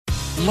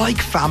Like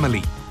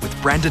Family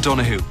with Brenda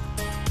Donoghue.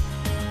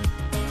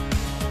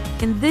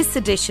 In this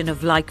edition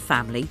of Like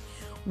Family,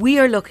 we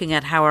are looking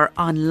at how our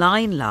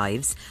online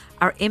lives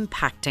are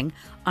impacting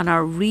on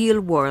our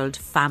real-world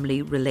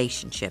family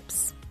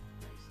relationships.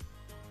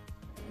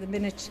 The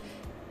minute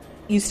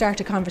you start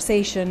a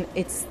conversation,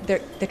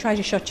 they try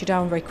to shut you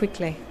down very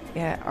quickly.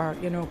 Yeah, or,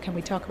 can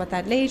we talk about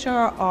that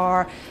later?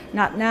 Or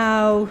not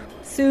now,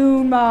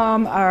 soon,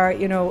 Mom? Or,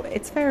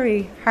 it's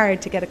very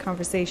hard to get a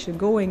conversation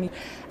going.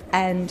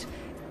 And,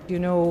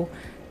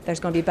 there's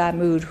going to be a bad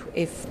mood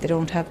if they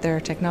don't have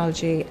their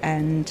technology,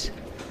 and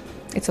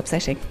it's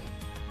upsetting.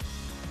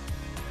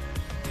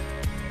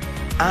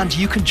 And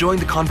you can join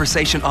the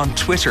conversation on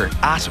Twitter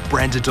at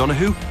Brenda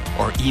Donoghue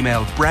or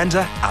email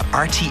brenda@rte.ie.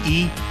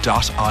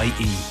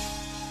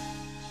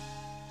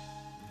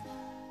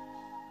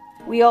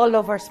 We all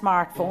love our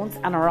smartphones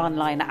and our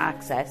online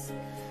access,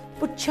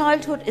 but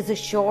childhood is a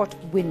short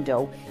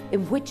window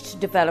in which to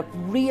develop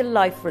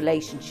real-life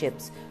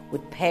relationships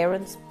with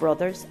parents,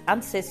 brothers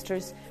and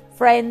sisters,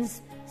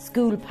 friends,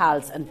 school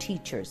pals and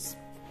teachers.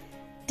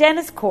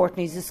 Dennis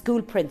Courtney is a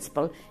school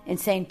principal in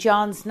St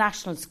John's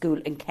National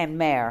School in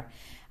Kenmare,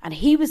 and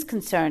he was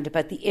concerned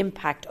about the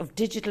impact of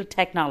digital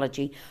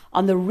technology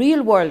on the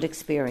real-world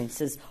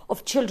experiences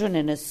of children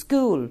in a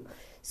school.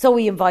 So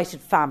he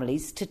invited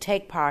families to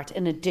take part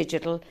in a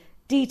digital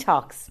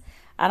detox.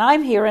 And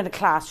I'm here in a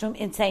classroom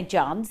in St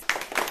John's.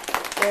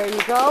 There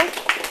you go.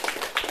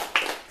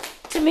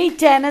 To meet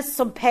Dennis,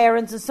 some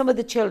parents and some of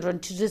the children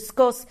to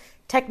discuss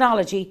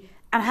technology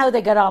and how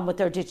they got on with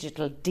their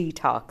digital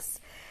detox.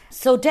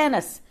 So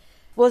Dennis,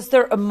 was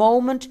there a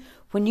moment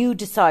when you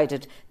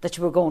decided that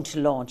you were going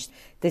to launch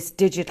this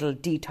digital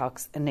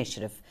detox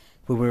initiative?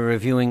 We were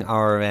reviewing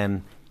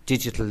our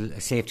digital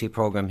safety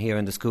programme here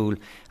in the school,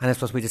 and I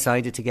suppose we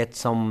decided to get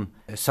some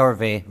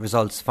survey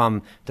results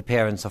from the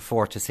parents of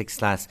 4th to 6th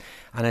class.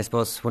 And I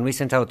suppose when we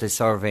sent out this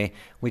survey,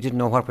 we didn't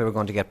know what we were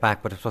going to get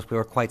back, but I suppose we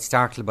were quite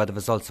startled by the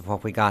results of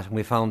what we got. And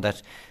we found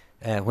that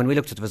when we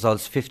looked at the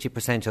results,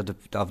 50%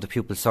 of the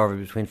pupils surveyed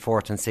between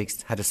 4th and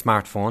 6th had a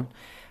smartphone.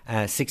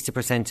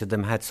 60% of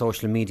them had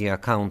social media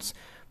accounts.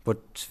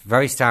 But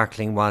very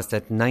startling was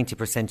that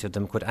 90% of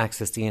them could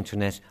access the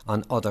internet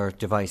on other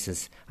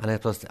devices. And I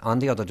suppose on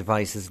the other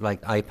devices,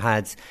 like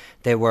iPads,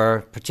 they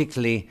were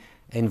particularly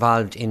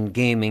involved in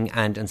gaming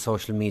and in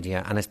social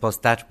media. And I suppose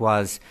that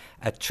was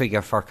a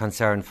trigger for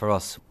concern for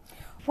us.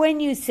 When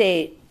you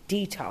say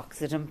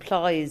detox, it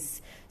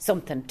implies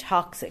something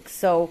toxic.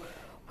 So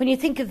when you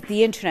think of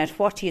the internet,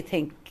 what do you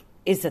think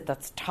is it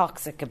that's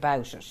toxic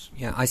about it?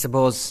 Yeah, I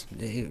suppose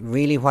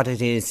really what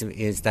it is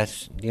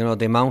that,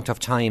 the amount of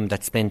time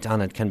that's spent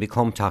on it can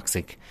become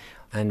toxic.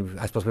 And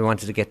I suppose we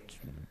wanted to get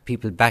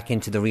people back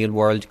into the real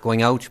world,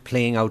 going out,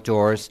 playing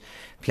outdoors,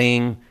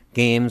 playing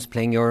games,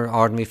 playing your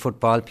ordinary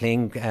football,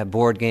 playing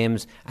board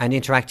games, and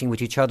interacting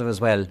with each other as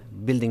well,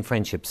 building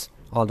friendships.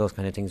 All those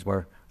kind of things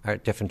are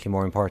definitely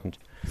more important.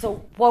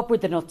 So what were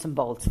the nuts and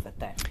bolts of it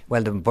then?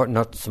 Well, the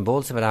nuts and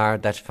bolts of it are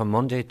that from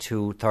Monday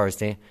to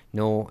Thursday,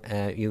 no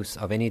use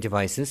of any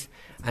devices.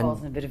 It's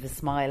causing a bit of a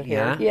smile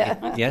here.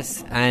 Yeah.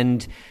 Yes,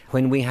 and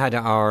when we had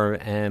our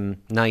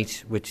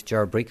night with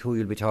Ger Brick, who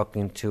you'll be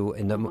talking to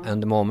in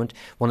the moment,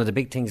 one of the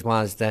big things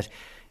was that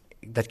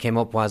came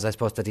up was, I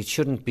suppose, that it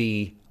shouldn't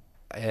be,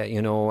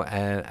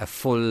 a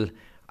full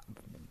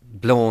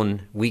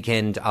blown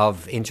weekend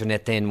of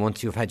internet then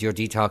once you've had your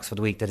detox for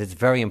the week, that it's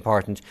very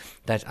important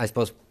that, I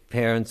suppose,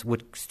 parents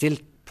would still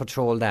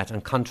patrol that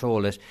and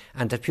control it,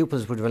 and that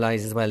pupils would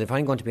realise as well, if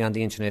I'm going to be on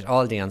the internet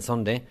all day on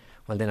Sunday,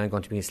 well then I'm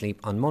going to be asleep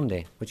on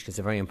Monday, which is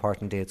a very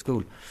important day at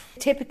school.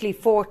 Typically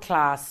 4th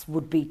class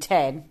would be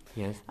 10,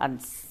 yes,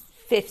 and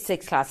 5th,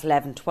 6th class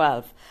 11,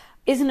 12.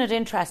 Isn't it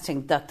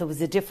interesting that there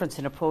was a difference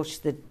in approach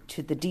to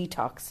the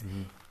detox,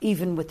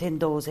 even within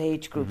those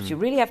age groups? You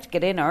really have to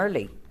get in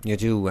early. You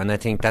do, and I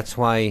think that's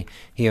why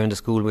here in the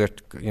school we're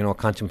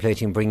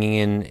contemplating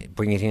bringing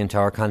it into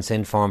our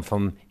consent form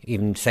from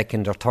even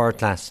 2nd or 3rd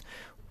class.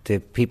 The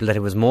people that it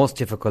was most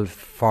difficult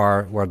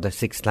for were the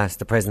 6th class,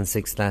 the present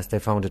 6th class. They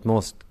found it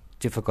most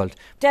difficult.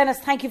 Dennis,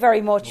 thank you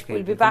very much. Okay,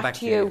 we'll be back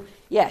to you.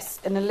 Yes,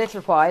 in a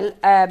little while.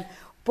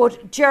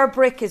 But Ger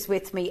Brick is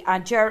with me,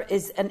 and Ger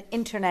is an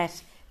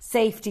internet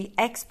safety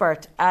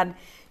expert. And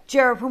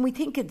Ger, when we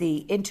think of the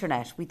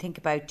internet, we think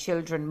about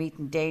children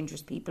meeting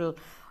dangerous people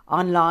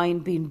online,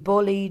 being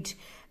bullied,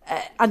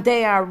 and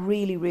they are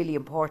really, really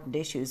important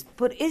issues.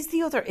 But is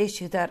the other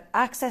issue that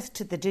access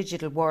to the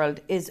digital world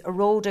is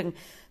eroding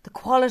the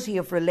quality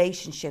of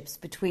relationships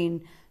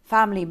between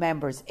family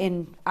members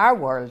in our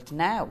world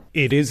now?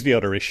 It is the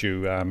other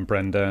issue,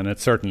 Brenda, and it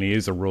certainly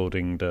is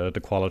eroding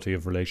the quality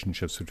of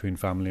relationships between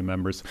family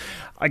members.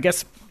 I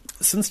guess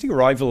since the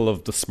arrival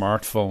of the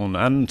smartphone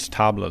and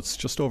tablets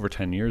just over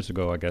 10 years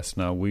ago, I guess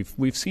now,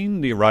 we've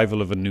seen the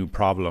arrival of a new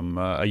problem,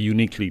 a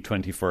uniquely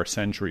 21st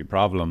century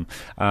problem.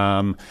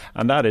 And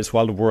that is,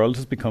 while the world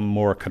has become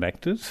more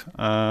connected,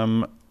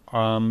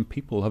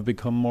 people have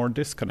become more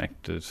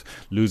disconnected,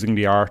 losing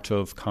the art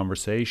of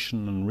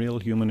conversation and real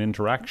human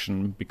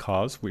interaction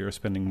because we are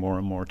spending more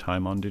and more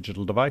time on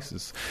digital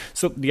devices.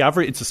 So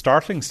it's a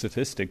startling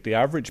statistic. The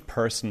average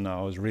person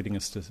now, I was reading a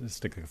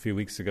statistic a few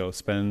weeks ago,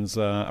 spends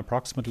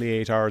approximately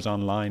 8 hours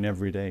online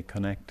every day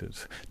connected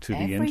to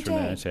the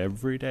internet.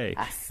 Every day.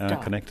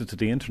 Connected to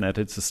the internet.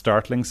 It's a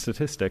startling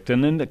statistic.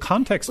 And in the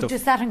context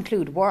Does that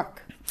include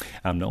work?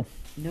 No.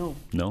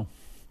 No.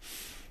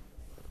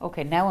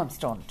 Okay, now I'm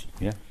stunned.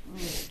 Yeah.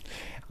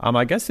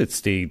 I guess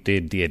it's the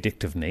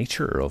addictive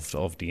nature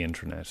of the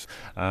internet.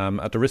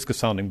 At the risk of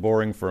sounding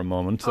boring for a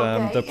moment,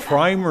 the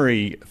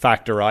primary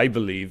factor, I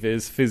believe,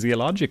 is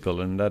physiological,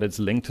 in that it's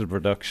linked to the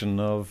production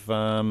of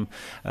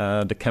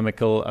the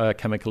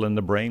chemical in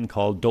the brain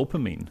called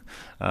dopamine.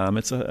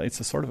 It's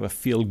a sort of a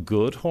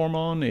feel-good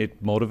hormone.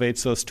 It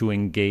motivates us to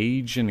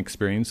engage in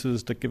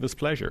experiences that give us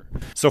pleasure.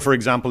 So, for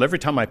example, every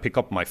time I pick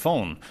up my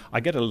phone,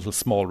 I get a little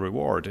small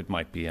reward. It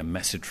might be a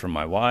message from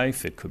my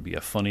wife. It could be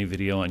a funny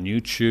video on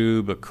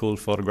YouTube, a cool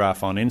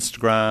photograph on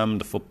Instagram,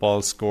 the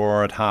football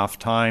score at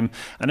half-time.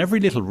 And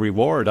every little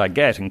reward I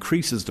get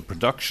increases the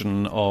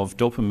production of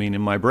dopamine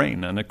in my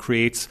brain, and it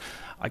creates,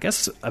 I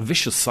guess, a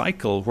vicious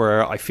cycle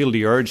where I feel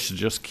the urge to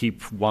just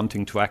keep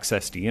wanting to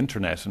access the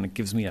internet, and it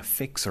gives me a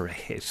fix or a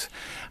hit.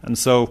 And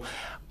so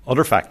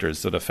other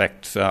factors that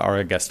affect, or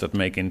I guess that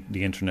make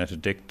the internet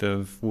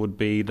addictive, would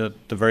be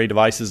that the very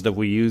devices that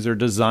we use are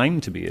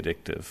designed to be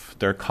addictive.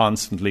 They're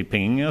constantly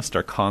pinging us,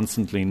 they're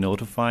constantly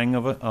notifying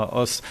of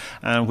us,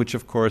 which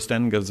of course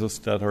then gives us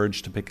that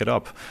urge to pick it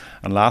up.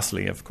 And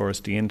lastly, of course,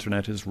 the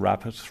internet is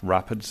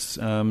rapid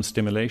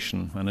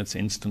stimulation, and it's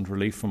instant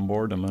relief from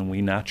boredom, and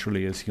we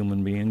naturally as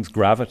human beings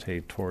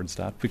gravitate towards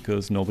that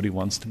because nobody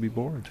wants to be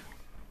bored.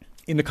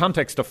 In the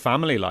context of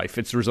family life,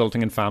 it's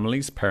resulting in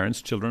families,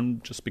 parents,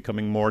 children just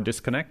becoming more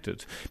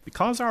disconnected.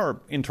 Because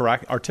our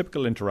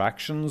typical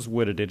interactions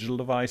with a digital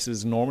device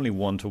is normally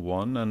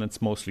one-to-one and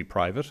it's mostly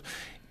private,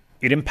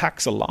 it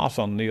impacts a lot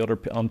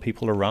on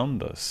people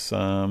around us.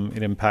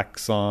 It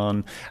impacts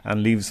on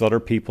and leaves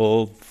other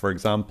people, for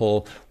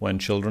example, when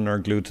children are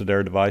glued to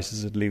their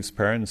devices, it leaves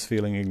parents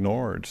feeling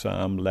ignored,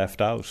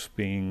 left out,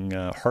 being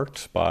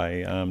hurt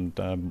by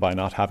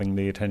not having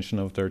the attention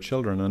of their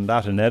children, and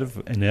that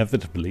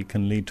inevitably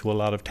can lead to a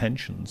lot of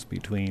tensions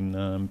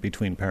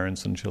between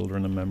parents and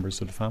children and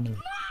members of the family.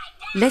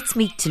 Let's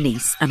meet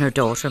Denise and her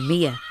daughter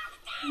Mia.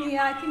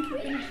 Mia, I think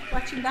you've been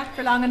watching that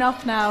for long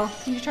enough now.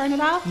 Can you turn it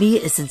off? Mia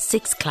is in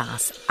 6th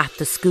class at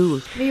the school.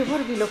 Mia,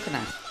 what are we looking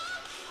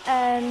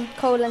at?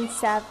 Cole and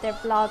Seb, they're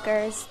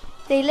bloggers.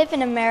 They live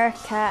in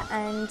America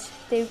and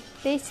they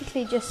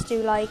basically just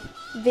do like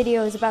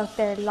videos about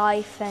their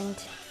life, and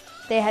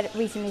they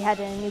recently had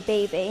a new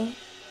baby,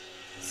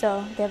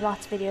 so they have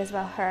lots of videos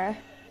about her.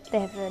 They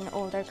have an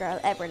older girl,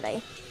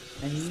 Everly.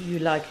 And you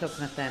like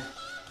looking at them?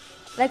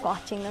 I like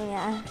watching them,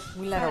 yeah.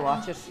 We'll let her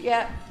watch it.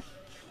 Yeah.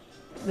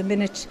 The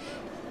minute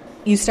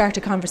you start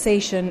a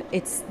conversation,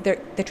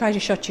 they try to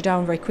shut you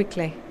down very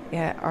quickly.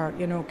 Yeah, or,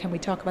 can we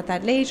talk about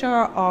that later?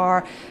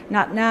 Or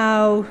not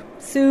now,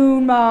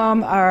 soon,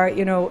 Mom? Or,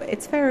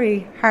 it's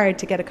very hard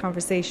to get a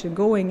conversation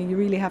going, and you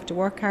really have to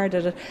work hard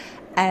at it.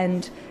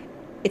 And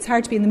it's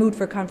hard to be in the mood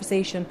for a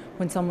conversation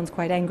when someone's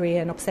quite angry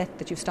and upset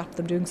that you've stopped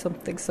them doing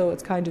something. So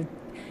it's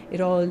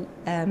it all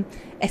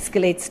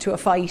escalates to a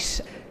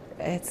fight.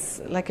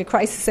 It's like a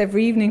crisis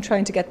every evening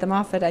trying to get them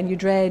off it, and you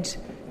dread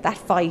that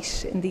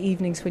fight in the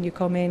evenings when you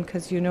come in,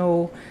 because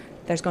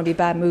there's going to be a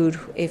bad mood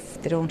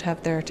if they don't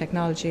have their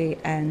technology,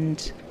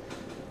 and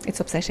it's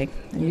upsetting.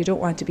 And you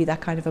don't want to be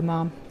that kind of a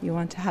mom. You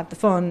want to have the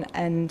fun,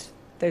 and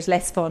there's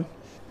less fun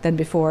than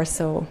before.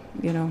 So,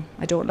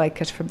 I don't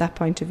like it from that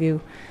point of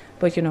view.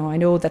 But, I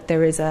know that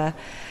there's a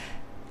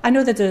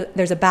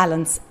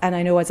balance, and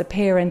I know as a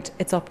parent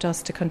it's up to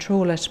us to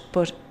control it,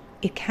 but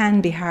it can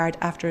be hard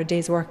after a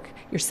day's work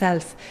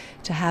yourself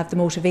to have the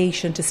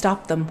motivation to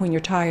stop them when you're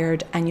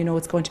tired and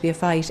it's going to be a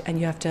fight, and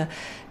you have to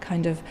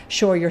kind of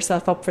shore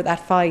yourself up for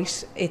that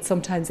fight.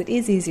 Sometimes it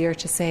is easier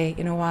to say,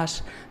 you know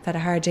what, I've had a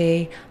hard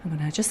day, I'm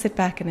going to just sit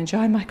back and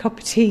enjoy my cup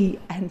of tea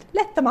and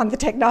let them on the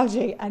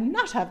technology and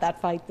not have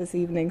that fight this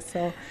evening.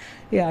 So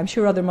yeah, I'm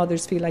sure other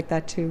mothers feel like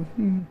that too.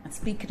 And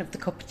speaking of the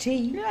cup of tea,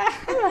 you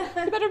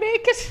better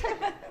make it.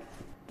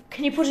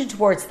 Can you put into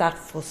words that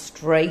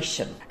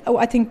frustration? Oh,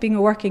 I think being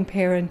a working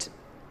parent,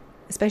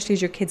 especially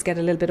as your kids get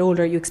a little bit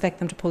older, you expect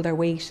them to pull their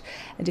weight.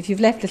 And if you've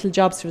left little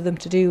jobs for them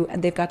to do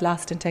and they've got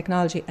lost in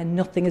technology and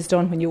nothing is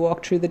done when you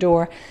walk through the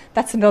door,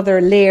 that's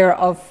another layer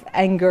of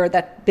anger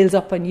that builds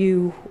up on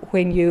you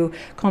when you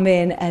come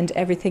in and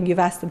everything you've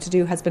asked them to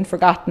do has been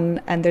forgotten,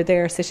 and they're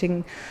there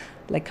sitting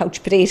like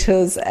couch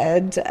potatoes,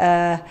 and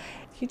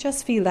you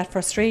just feel that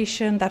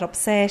frustration, that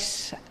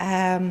upset.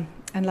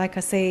 And like I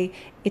say,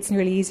 it's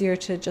nearly easier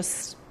to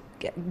just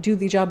do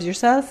the jobs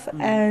yourself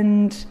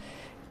and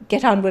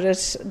get on with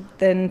it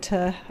than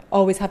to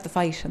always have the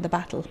fight and the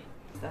battle.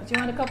 Do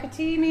you want a cup of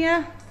tea,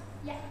 Mia?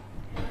 Yeah.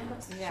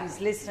 She's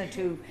listening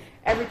to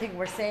everything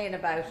we're saying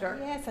about her.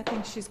 Yes, I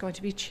think she's going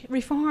to be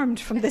reformed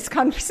from this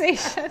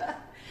conversation.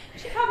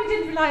 She probably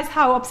didn't realise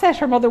how upset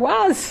her mother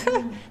was.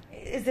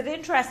 Is it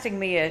interesting,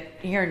 Mia,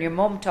 hearing your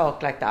mum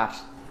talk like that?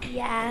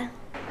 Yeah,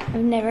 I've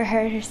never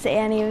heard her say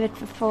any of it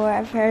before.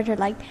 I've heard her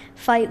like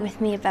fight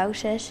with me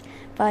about it,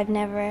 but I've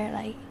never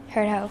like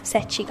heard how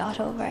upset she got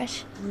over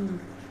it.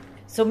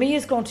 So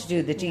Mia's going to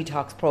do the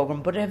detox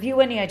program, but have you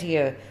any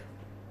idea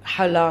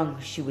how long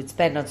she would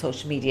spend on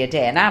social media a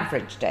day, an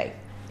average day?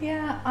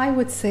 Yeah, I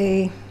would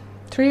say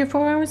 3 or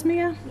 4 hours,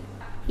 Mia.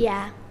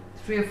 Yeah.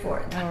 3 or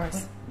 4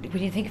 hours.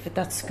 When you think of it,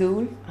 that's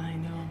school. I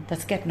know.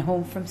 That's getting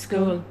home from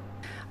school.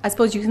 I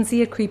suppose you can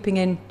see it creeping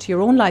into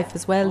your own life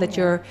as well, that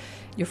your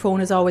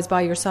phone is always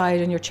by your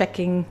side and you're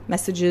checking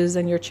messages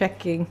and you're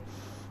checking.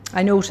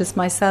 I noticed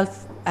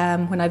myself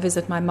when I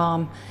visit my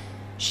mom,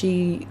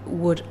 she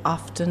would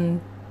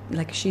often,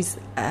 like she's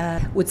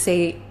would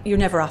say, you're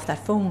never off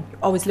that phone,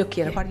 you're always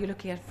looking at it. What are you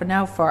looking at it for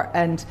now for?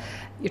 And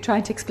you're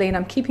trying to explain,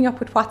 I'm keeping up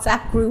with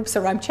WhatsApp groups,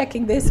 or I'm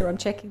checking this, or I'm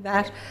checking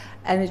that,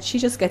 and she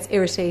just gets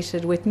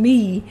irritated with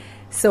me.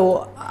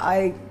 So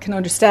I can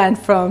understand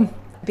from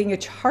being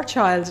her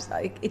child,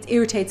 it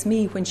irritates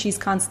me when she's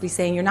constantly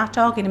saying, you're not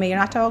talking to me, you're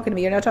not talking to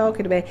me, you're not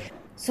talking to me.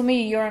 So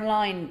Mia, you're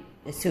online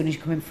as soon as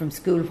you come in from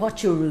school.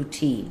 What's your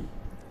routine?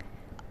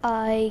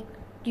 I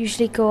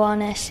usually go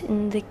on it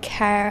in the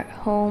car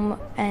home,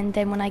 and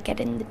then when I get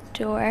in the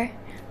door,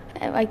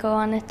 I go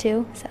on it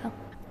too. So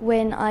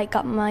when I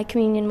got my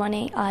communion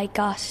money, I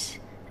got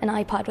an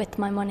iPod with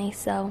my money,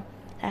 so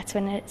that's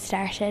when it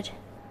started.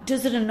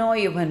 Does it annoy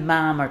you when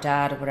mum or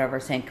dad or whatever are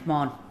saying, come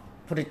on,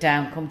 put it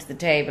down, come to the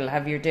table,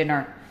 have your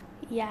dinner,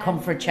 come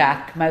for a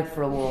chat, come out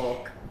for a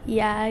walk?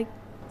 Yeah,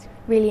 it's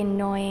really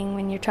annoying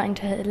when you're trying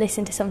to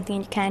listen to something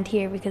and you can't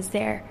hear because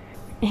they're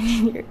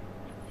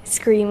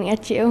screaming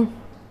at you.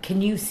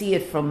 Can you see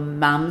it from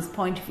mum's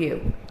point of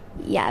view?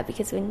 Yeah,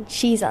 because when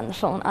she's on the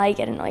phone, I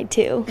get annoyed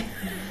too.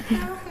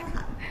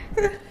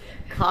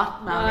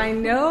 Caught, Mum. I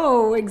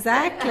know,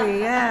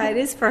 exactly. Yeah, it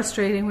is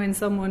frustrating when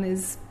someone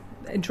is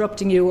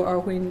interrupting you, or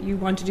when you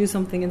want to do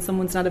something and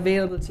someone's not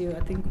available to you.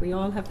 I think we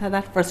all have had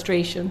that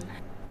frustration.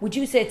 Would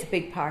you say it's a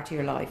big part of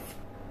your life?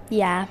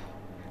 Yeah,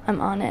 I'm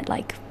on it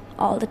like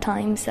all the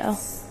time, so.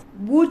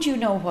 Would you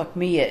know what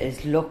Mia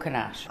is looking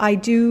at? I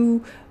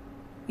do,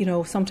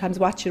 sometimes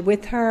watch it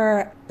with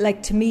her.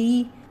 Like, to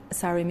me,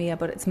 sorry Mia,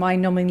 but it's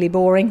mind-numbingly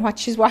boring what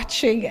she's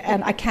watching,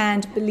 and I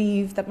can't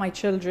believe that my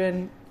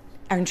children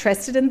are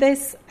interested in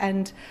this,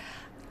 and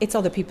it's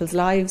other people's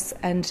lives,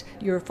 and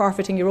you're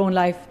forfeiting your own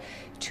life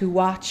to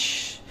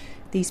watch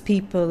these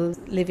people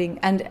living,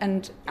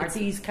 and are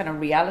these kind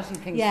of reality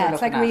things? Yeah,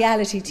 it's like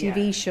reality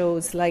TV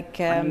shows, like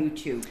on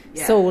YouTube,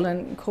 Soul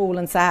and Cole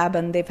and Sab,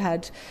 and they've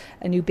had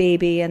a new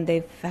baby, and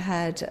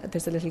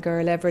there's a little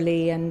girl,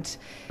 Everly, and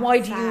why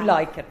do you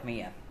like it,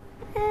 Mia?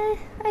 I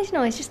don't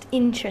know, it's just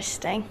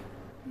interesting.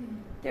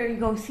 There you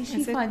go. See,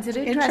 she finds it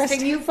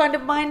interesting. You find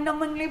it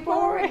mind-numbingly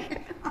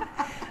boring.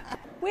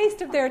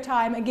 Waste of their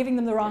time and giving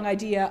them the wrong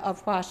idea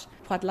of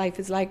what life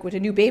is like with a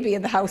new baby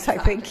in the house, I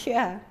think.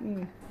 Yeah.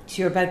 So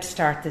you're about to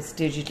start this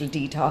digital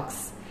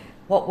detox.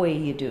 What way are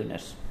you doing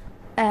it?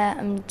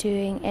 I'm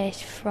doing it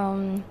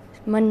from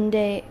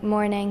Monday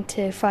morning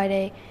to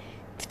Friday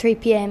 3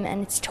 p.m.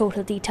 and it's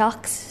total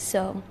detox.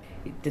 So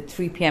the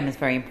 3 p.m. is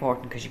very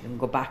important because you can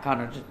go back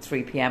on it at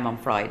 3 p.m. on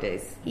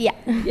Fridays. Yeah.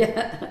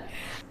 Yeah.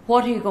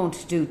 What are you going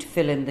to do to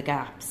fill in the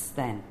gaps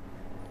then?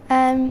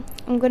 I'm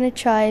going to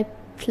try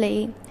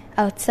play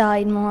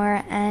outside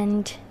more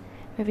and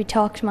maybe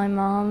talk to my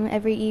mom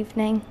every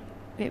evening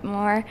a bit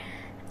more.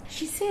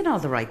 She's saying all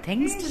the right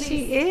things.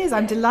 She is.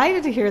 I'm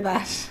delighted to hear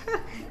that.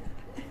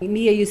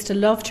 Mia used to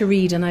love to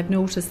read, and I've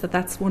noticed that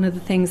that's one of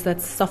the things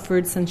that's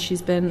suffered since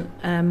she's been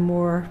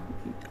more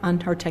on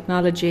her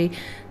technology,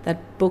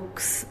 that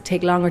books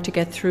take longer to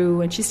get through,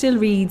 and she still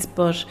reads,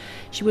 but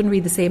she wouldn't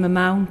read the same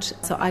amount.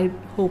 So I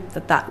hope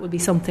that will be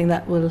something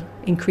that will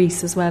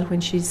increase as well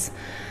when she's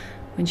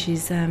on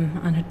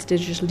her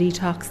digital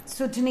detox.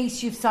 So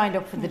Denise, you've signed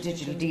up for the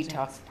digital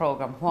detox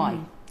program. Why?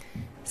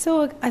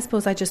 So I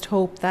suppose I just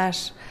hope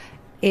that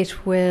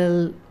it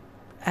will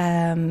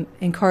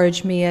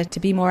encourage Mia to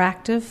be more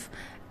active,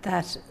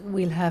 that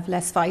we'll have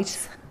less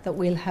fights, that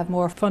we'll have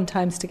more fun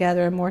times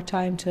together and more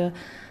time to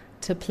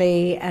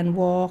play and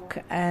walk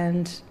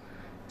and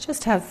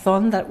just have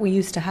fun that we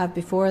used to have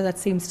before. That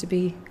seems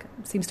to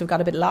have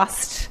got a bit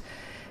lost.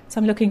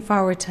 So I'm looking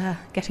forward to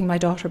getting my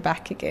daughter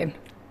back again.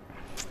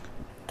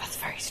 That's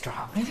very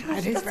strong, isn't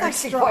it? It is very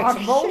strong. Quite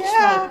emotional.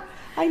 Yeah,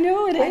 I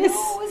know it is.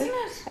 Isn't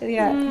it?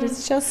 Yeah, but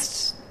it's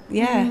just,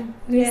 it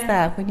is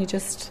that when you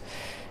just,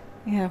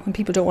 when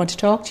people don't want to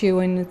talk to you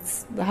and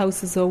the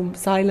house is so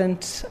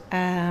silent,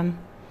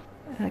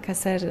 like I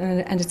said,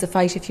 and it's a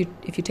fight if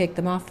you take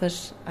them off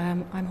it.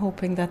 I'm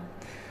hoping that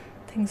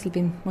things will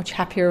be much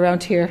happier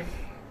around here.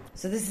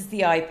 So this is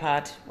the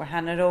iPad. We're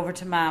handing it over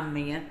to Mum,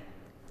 Mia.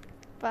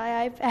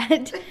 Bye,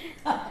 iPad.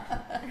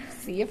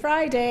 See you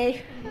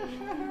Friday.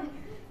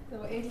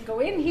 So it'll go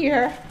in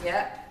here.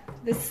 Yeah.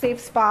 This safe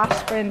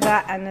spot,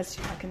 Brenda, and as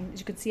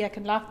you can see, I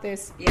can lock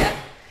this. Yeah.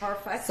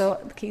 Perfect. So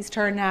the key's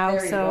turned now,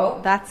 There you so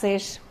go. that's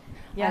it.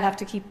 Yeah. I'll have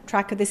to keep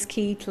track of this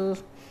key till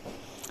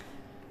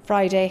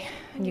Friday,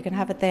 and you can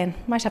have it then.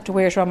 Might have to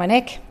wear it around my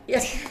neck.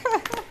 Yes.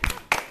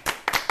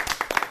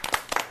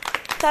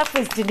 That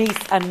was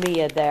Denise and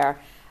Mia there,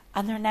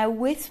 and they're now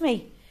with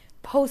me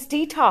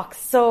post-detox.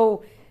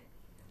 So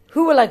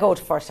who will I go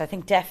to first? I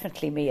think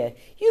definitely Mia.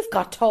 You've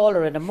got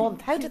taller in a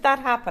month. How did that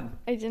happen?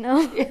 I don't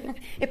know.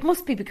 It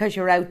must be because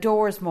you're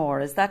outdoors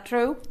more. Is that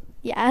true?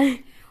 Yeah.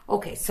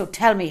 Okay, so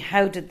tell me,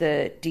 how did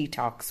the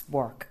detox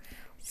work?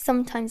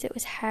 Sometimes it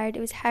was hard. It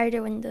was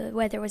harder when the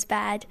weather was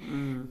bad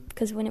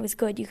because when it was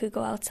good, you could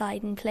go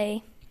outside and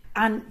play.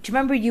 And do you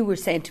remember you were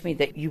saying to me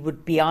that you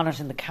would be on it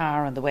in the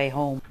car on the way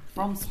home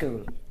from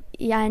school?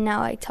 Yeah,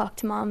 now I talk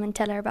to Mom and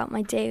tell her about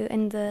my day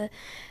and the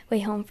way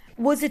home.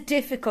 Was it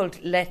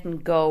difficult letting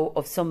go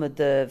of some of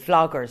the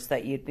vloggers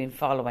that you'd been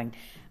following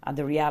and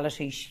the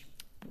reality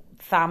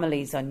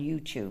families on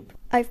YouTube?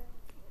 I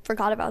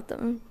forgot about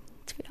them,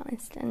 to be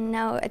honest. And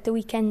now at the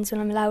weekends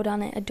when I'm allowed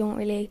on it, I don't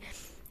really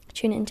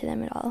tune into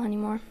them at all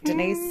anymore.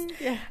 Denise,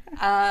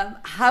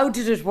 how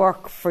did it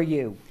work for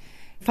you?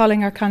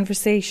 Following our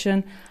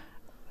conversation,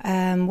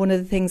 one of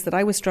the things that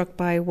I was struck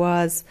by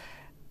was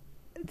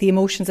the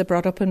emotions it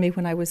brought up in me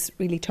when I was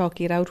really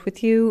talking it out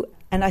with you.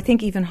 And I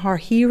think even her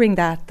hearing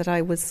that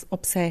I was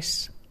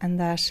upset and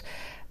that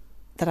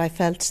I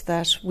felt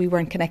that we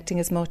weren't connecting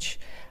as much,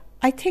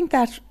 I think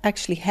that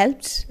actually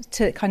helped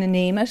to kind of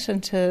name it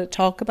and to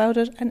talk about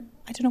it. And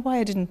I don't know why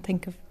I didn't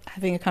think of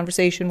having a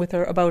conversation with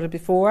her about it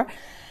before.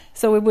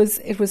 So it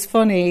was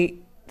funny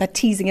that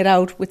teasing it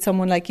out with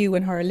someone like you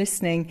and her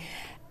listening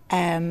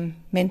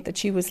meant that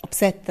she was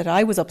upset that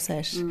I was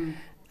upset.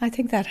 I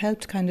think that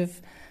helped kind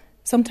of.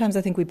 Sometimes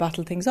I think we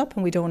bottle things up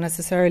and we don't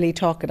necessarily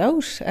talk it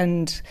out.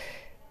 And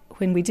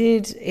when we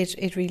did,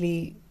 it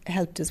really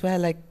helped as well.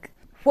 Like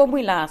when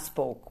we last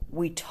spoke,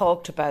 we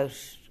talked about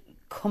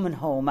coming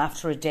home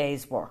after a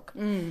day's work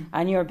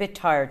and you're a bit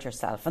tired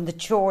yourself and the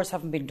chores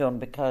haven't been done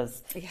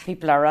because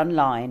people are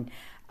online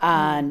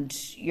and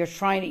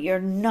you're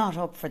not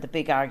up for the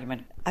big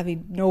argument. I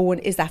mean, no one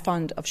is that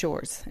fond of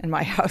chores in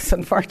my house,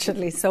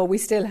 unfortunately. So we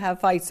still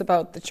have fights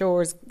about the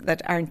chores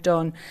that aren't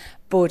done.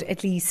 But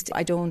at least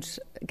I don't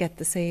get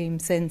the same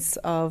sense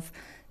of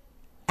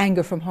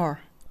anger from her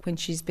when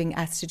she's being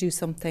asked to do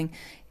something.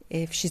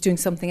 If she's doing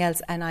something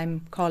else and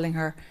I'm calling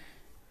her,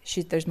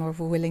 there's more of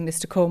a willingness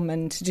to come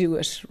and to do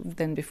it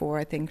than before,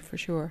 I think, for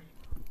sure.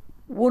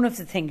 One of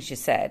the things you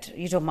said,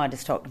 you don't mind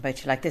us talking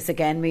about you like this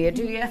again, Mia,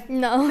 do you?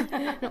 No,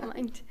 I don't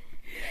mind.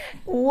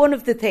 One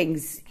of the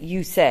things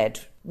you said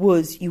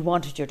was you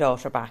wanted your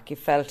daughter back. You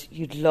felt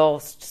you'd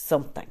lost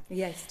something.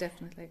 Yes,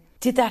 definitely.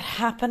 Did that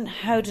happen?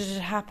 How did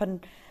it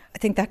happen? I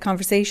think that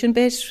conversation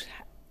bit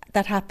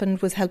that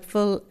happened was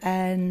helpful,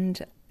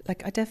 and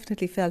I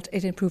definitely felt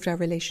it improved our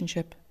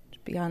relationship, to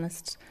be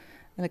honest.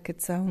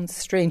 It sounds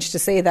strange to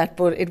say that,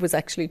 but it was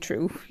actually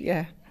true,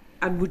 yeah.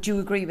 And would you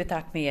agree with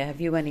that, Mia?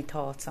 Have you any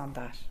thoughts on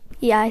that?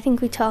 Yeah, I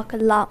think we talk a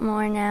lot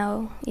more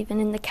now, even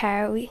in the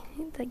car, we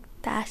like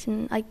that,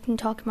 and I can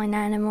talk to my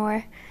nana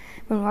more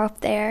when we're up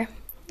there.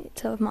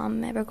 So if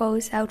Mom ever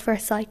goes out for a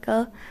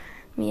cycle,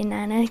 me and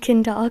Nana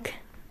can talk.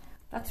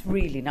 That's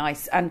really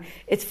nice. And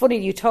it's funny,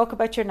 you talk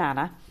about your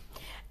Nana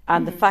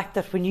and the fact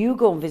that when you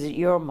go and visit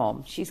your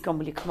mum, she's gone,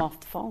 will you come off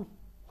the phone?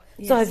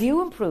 Yes. So have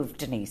you improved,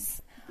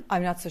 Denise?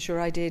 I'm not so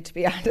sure I did, to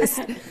be honest.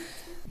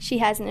 She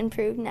hasn't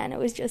improved. Nana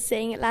was just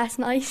saying it last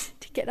night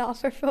to get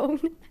off her phone.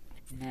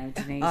 Now,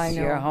 Denise, I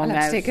know. you're hung I'll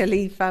have out. to take a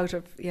leaf out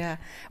of,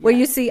 Well,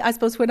 you see, I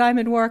suppose when I'm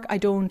in work, I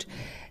don't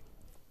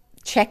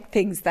check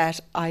things that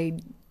I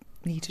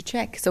need to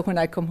check. So when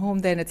I come home,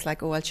 then it's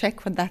like, I'll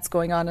check when that's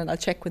going on and I'll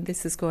check when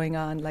this is going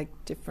on, like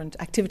different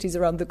activities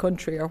around the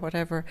country or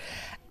whatever.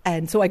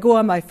 And so I go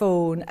on my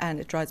phone and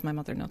it drives my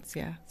mother nuts,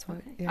 yeah. So,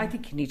 I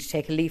think you need to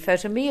take a leaf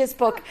out of Mia's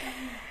book.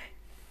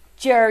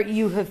 Ger,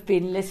 you have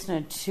been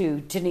listening to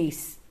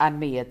Denise and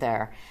Mia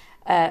there.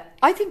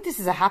 I think this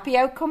is a happy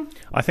outcome.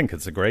 I think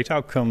it's a great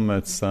outcome.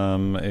 It's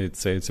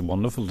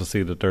wonderful to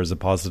see that there's a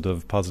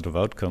positive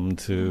outcome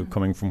to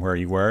coming from where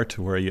you were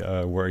to where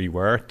you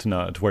were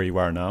to where you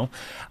are now.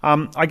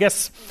 I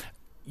guess.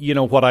 You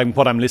know what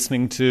I'm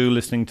listening to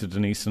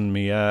Denise and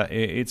Mia,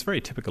 it's very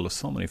typical of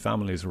so many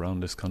families around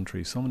this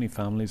country. So many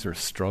families are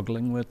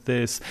struggling with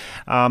this.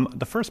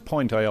 The first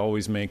point I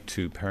always make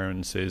to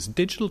parents is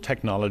digital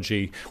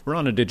technology. We're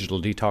on a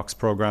digital detox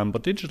program,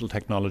 but digital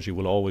technology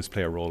will always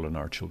play a role in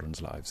our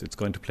children's lives. It's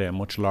going to play a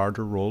much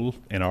larger role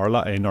in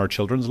our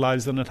children's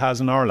lives than it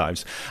has in our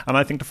lives. And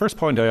I think the first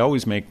point I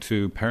always make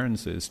to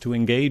parents is to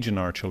engage in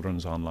our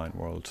children's online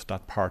world,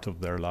 that part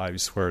of their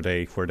lives where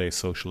they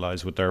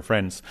socialise with their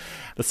friends.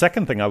 The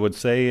second thing I would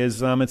say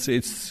is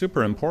it's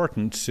super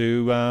important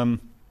to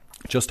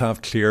just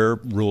have clear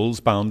rules,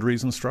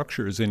 boundaries and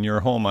structures in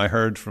your home. I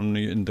heard from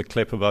in the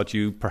clip about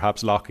you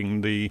perhaps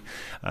locking the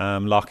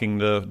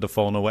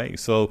phone away.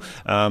 So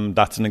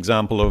that's an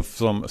example of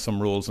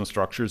some rules and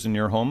structures in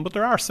your home. But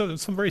there are some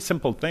very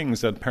simple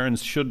things that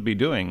parents should be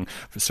doing.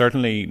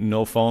 Certainly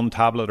no phone,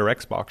 tablet or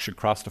Xbox should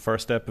cross the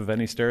first step of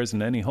any stairs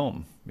in any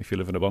home. If you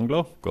live in a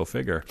bungalow, go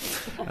figure.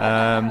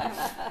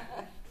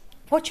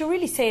 What you're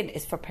really saying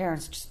is for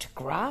parents just to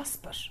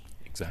grasp it.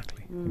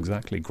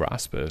 Exactly.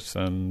 Grasp it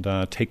and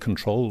take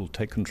control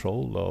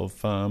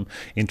of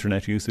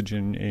internet usage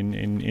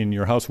in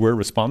your house. We're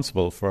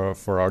responsible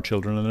for our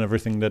children and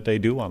everything that they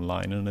do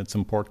online, and it's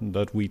important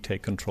that we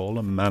take control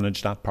and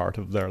manage that part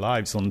of their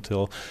lives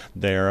until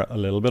they're a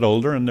little bit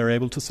older and they're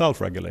able to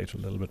self-regulate a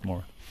little bit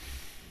more.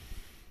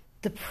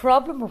 The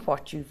problem with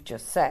what you've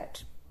just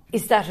said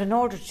is that in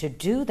order to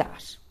do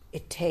that,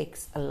 it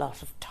takes a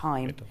lot of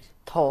time,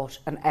 thought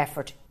and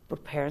effort.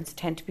 But parents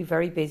tend to be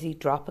very busy,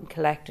 dropping,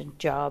 collecting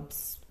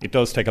jobs. It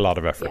does take a lot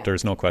of effort. Yeah.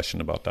 There's no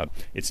question about that.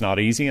 It's not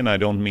easy, and I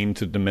don't mean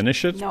to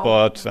diminish it,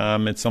 but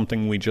it's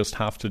something we just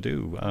have to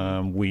do.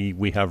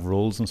 We have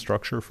rules and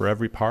structure for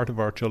every part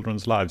of our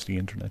children's lives. The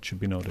internet should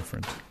be no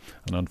different.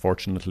 And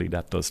unfortunately,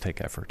 that does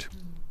take effort.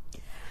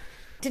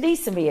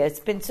 Denise and Mia, it's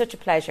been such a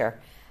pleasure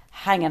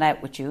hanging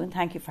out with you, and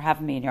thank you for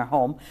having me in your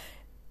home.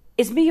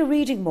 Is Mia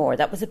reading more?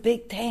 That was a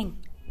big thing.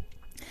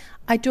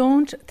 I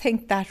don't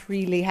think that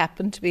really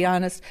happened, to be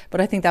honest, but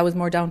I think that was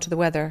more down to the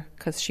weather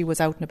because she was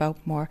out and about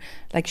more.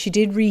 Like, she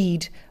did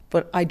read,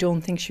 but I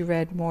don't think she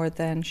read more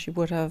than she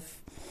would have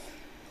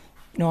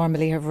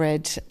normally have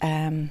read,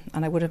 and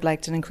I would have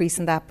liked an increase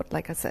in that, but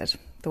like I said,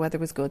 the weather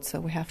was good, so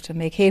we have to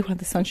make hay when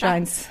the sun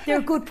shines.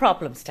 They're good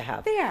problems to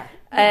have. They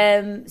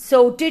are.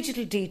 So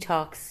digital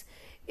detox,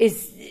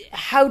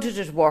 how did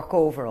it work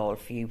overall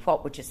for you?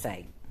 What would you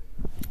say?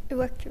 It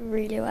worked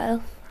really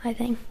well, I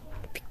think,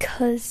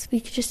 because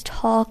we could just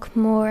talk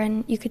more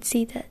and you could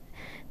see that,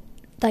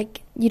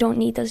 like, you don't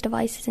need those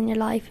devices in your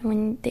life, and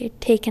when they're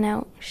taken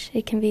out,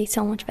 it can be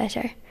so much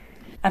better.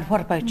 And what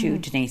about you,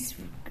 Denise?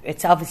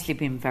 It's obviously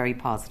been very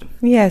positive.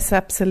 Yes,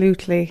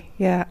 absolutely.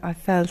 Yeah, I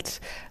felt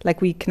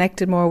like we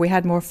connected more, we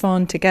had more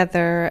fun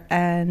together,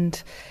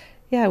 and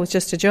yeah, it was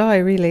just a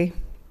joy, really,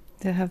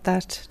 to have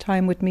that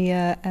time with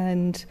Mia.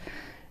 And,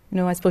 you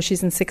know, I suppose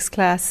she's in 6th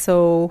class,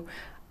 so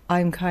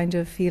I'm kind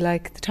of feel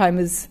like the time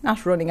is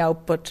not running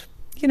out, but,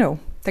 you know,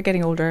 they're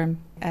getting older,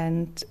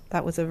 and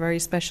that was a very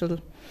special,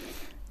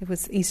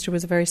 Easter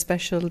was very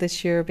special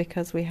this year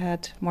because we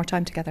had more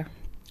time together.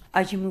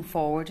 As you move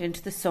forward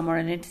into the summer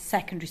and into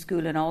secondary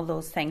school and all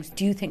those things,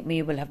 do you think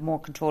Mia will have more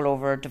control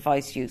over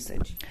device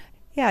usage?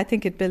 Yeah, I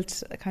think it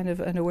built a kind of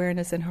an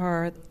awareness in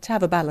her to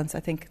have a balance, I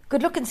think.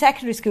 Good luck in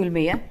secondary school,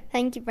 Mia.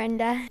 Thank you,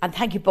 Brenda. And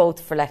thank you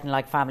both for letting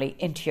Like Family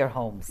into your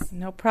homes.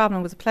 No problem,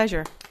 it was a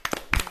pleasure.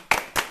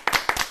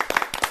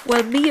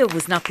 Well, Mia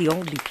was not the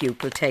only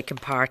pupil taking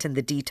part in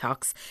the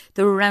detox.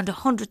 There were around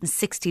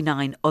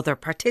 169 other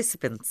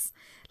participants.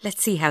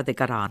 Let's see how they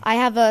got on. I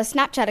have a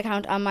Snapchat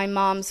account on my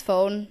mom's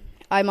phone.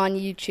 I'm on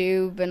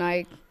YouTube, and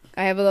I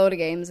have a load of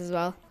games as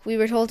well. We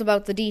were told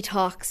about the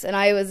detox, and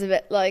I was a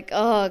bit like,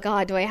 oh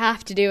God, do I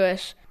have to do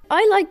it?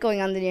 I like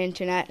going on the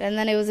internet, and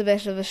then it was a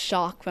bit of a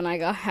shock when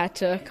I had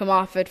to come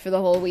off it for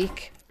the whole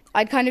week.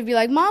 I'd kind of be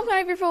like, Mom, can I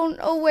have your phone?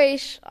 Oh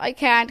wait, I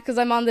can't because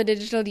I'm on the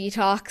digital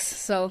detox.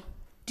 So,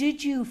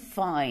 did you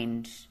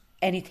find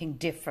anything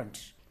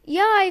different?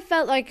 Yeah, I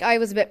felt like I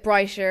was a bit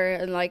brighter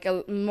and like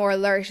more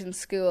alert in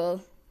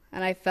school,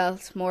 and I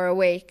felt more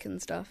awake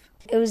and stuff.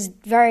 It was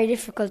very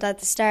difficult at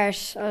the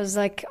start. I was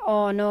like,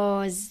 oh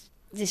no, is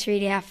this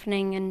really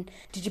happening? And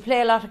did you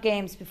play a lot of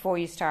games before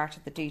you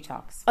started the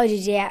detox? I did,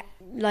 yeah,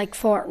 like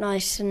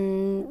Fortnite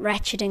and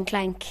Ratchet and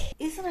Clank.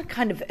 Isn't it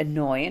kind of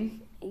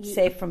annoying,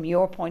 say from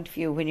your point of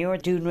view, when you're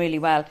doing really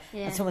well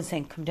and someone's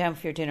saying, come down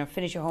for your dinner,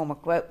 finish your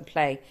homework, go out and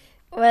play?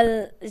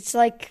 Well, it's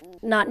like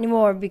not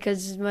anymore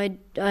because I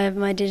have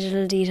my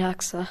digital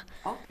detox. So.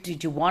 Oh,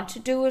 did you want to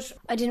do it?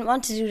 I didn't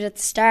want to do it at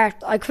the start.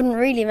 I couldn't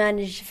really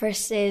manage the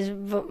first days,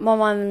 but my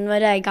mum and my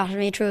dad got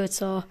me through it,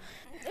 so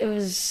it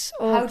was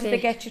okay. How did they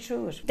get you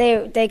through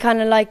it? They kind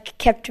of like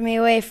kept me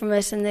away from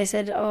it, and they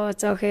said, oh,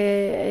 it's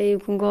okay, you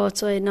can go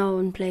outside now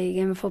and play a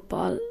game of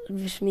football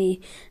with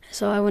me.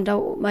 So I went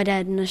out with my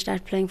dad and I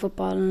started playing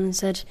football and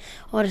said,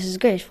 oh, this is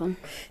great fun.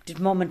 Did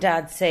Mum and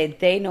Dad say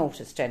they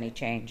noticed any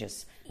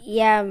changes?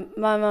 Yeah,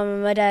 my mum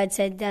and my dad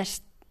said that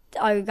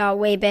I got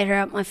way better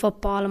at my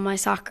football and my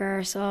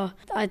soccer, so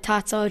I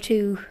thought so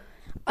too.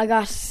 I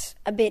got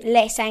a bit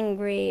less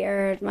angry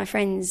at my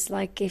friends,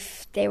 like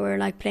if they were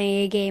like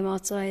playing a game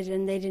outside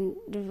and they didn't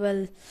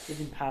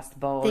pass the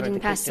ball. They didn't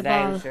pass the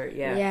ball.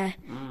 Yeah.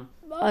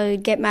 I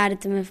would get mad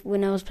at them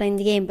when I was playing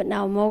the game, but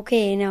now I'm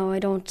okay. Now I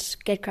don't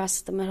get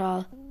cross at them at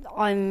all.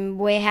 I'm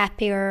way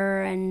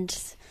happier, and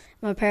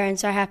my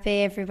parents are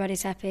happy.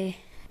 Everybody's happy.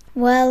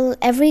 Well,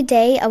 every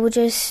day I would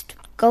just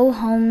go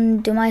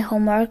home, do my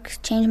homework,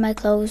 change my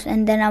clothes,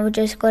 and then I would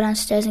just go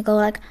downstairs and go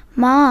like,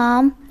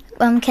 Mom,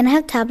 can I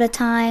have tablet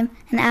time?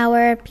 An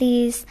hour,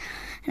 please?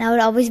 and I would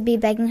always be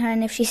begging her,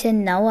 and if she said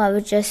no, I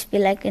would just be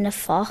like in a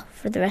faux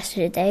for the rest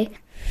of the day.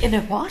 In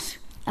a what?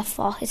 A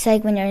faux. It's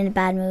like when you're in a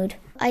bad mood.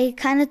 I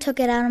kind of took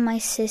it out on my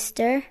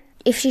sister.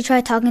 If she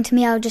tried talking to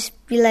me, I would just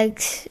be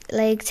like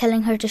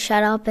telling her to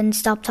shut up and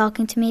stop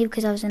talking to me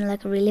because I was in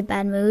like a really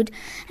bad mood.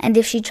 And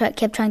if she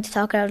kept trying to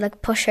talk, I would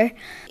like push her.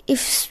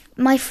 If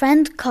my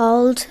friend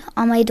called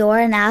on my door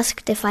and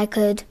asked if I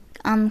could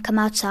come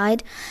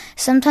outside,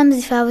 sometimes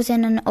if I was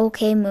in an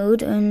okay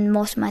mood and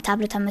most of my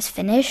tablet time was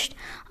finished,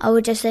 I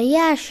would just say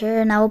yeah, sure,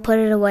 and I would put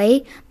it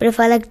away. But if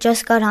I like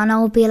just got on, I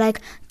would be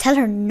like, tell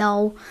her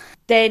no.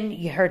 Then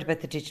you heard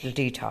about the digital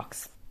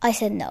detox. I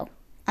said no,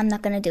 I'm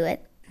not going to do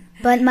it.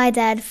 But my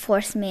dad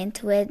forced me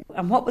into it.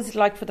 And what was it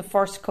like for the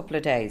first couple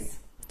of days?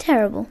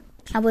 Terrible.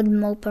 I would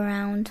mope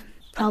around,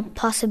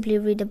 possibly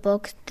read a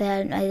book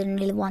that I didn't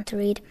really want to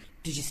read.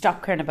 Did you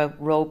stop caring about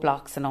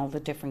Roblox and all the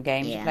different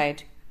games you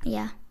played?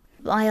 Yeah.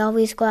 I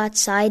always go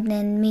outside,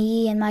 and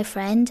me and my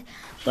friend,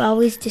 we're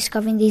always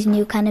discovering these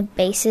new kind of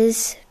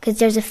bases because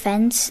there's a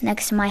fence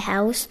next to my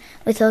house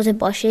with loads of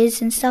bushes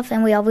and stuff,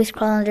 and we always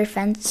crawl under the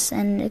fence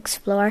and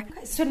explore.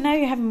 So now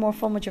you're having more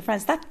fun with your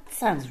friends. That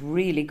sounds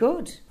really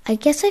good. I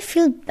guess I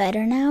feel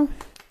better now.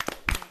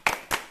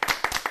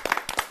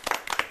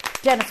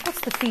 Dennis, what's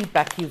the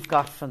feedback you've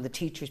got from the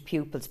teachers,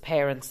 pupils,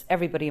 parents,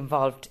 everybody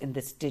involved in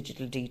this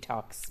digital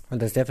detox? Well,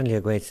 there's definitely a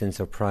great sense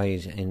of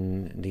pride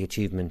in the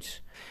achievement.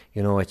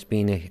 You know, it's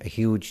been a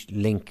huge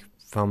link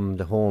from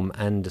the home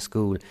and the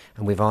school,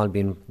 and we've all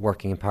been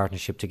working in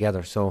partnership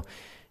together. So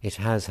it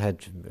has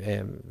had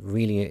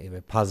really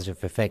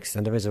positive effects,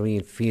 and there is a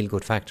real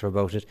feel-good factor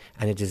about it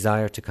and a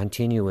desire to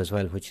continue as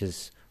well, which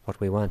is what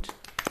we want.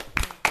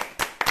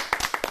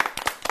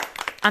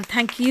 And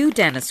thank you,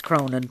 Dennis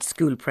Cronin,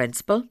 School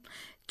Principal,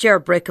 Ger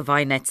Brick of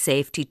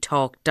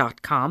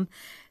iNetSafetyTalk.com,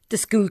 the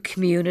school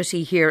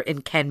community here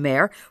in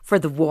Kenmare for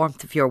the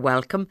warmth of your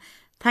welcome.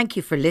 Thank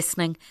you for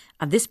listening,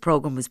 and this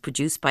programme was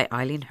produced by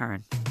Eileen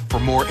Hearn.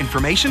 For more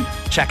information,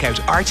 check out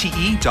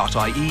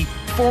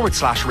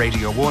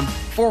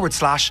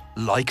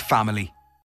rte.ie/Radio1/like family.